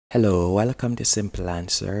Hello, welcome to Simple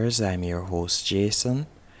Answers. I'm your host Jason.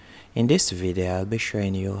 In this video, I'll be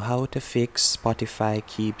showing you how to fix Spotify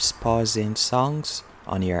keeps pausing songs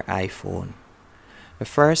on your iPhone. The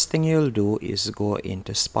first thing you'll do is go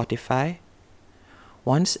into Spotify.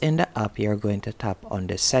 Once in the app, you're going to tap on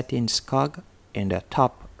the settings cog in the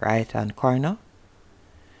top right hand corner,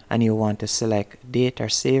 and you want to select data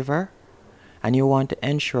saver, and you want to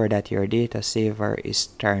ensure that your data saver is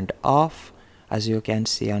turned off. As you can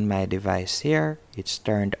see on my device here, it's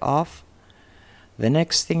turned off. The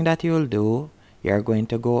next thing that you'll do, you're going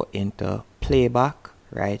to go into playback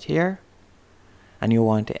right here, and you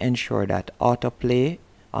want to ensure that autoplay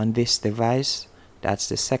on this device, that's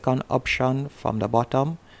the second option from the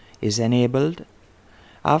bottom, is enabled.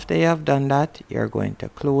 After you have done that, you're going to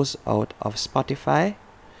close out of Spotify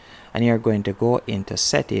and you're going to go into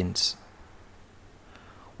settings.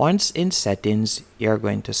 Once in settings, you're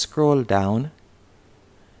going to scroll down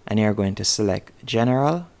and you're going to select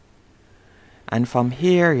general, and from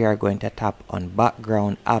here you're going to tap on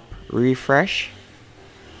background app refresh,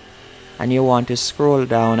 and you want to scroll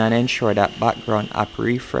down and ensure that background app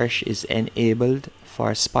refresh is enabled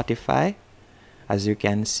for Spotify. As you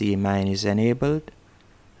can see, mine is enabled.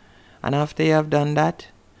 And after you have done that,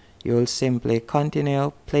 you'll simply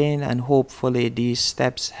continue playing, and hopefully these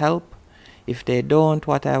steps help. If they don't,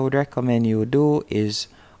 what I would recommend you do is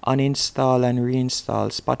uninstall and reinstall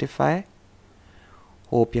Spotify.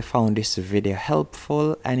 Hope you found this video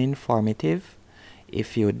helpful and informative.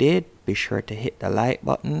 If you did, be sure to hit the like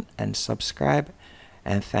button and subscribe,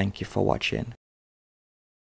 and thank you for watching.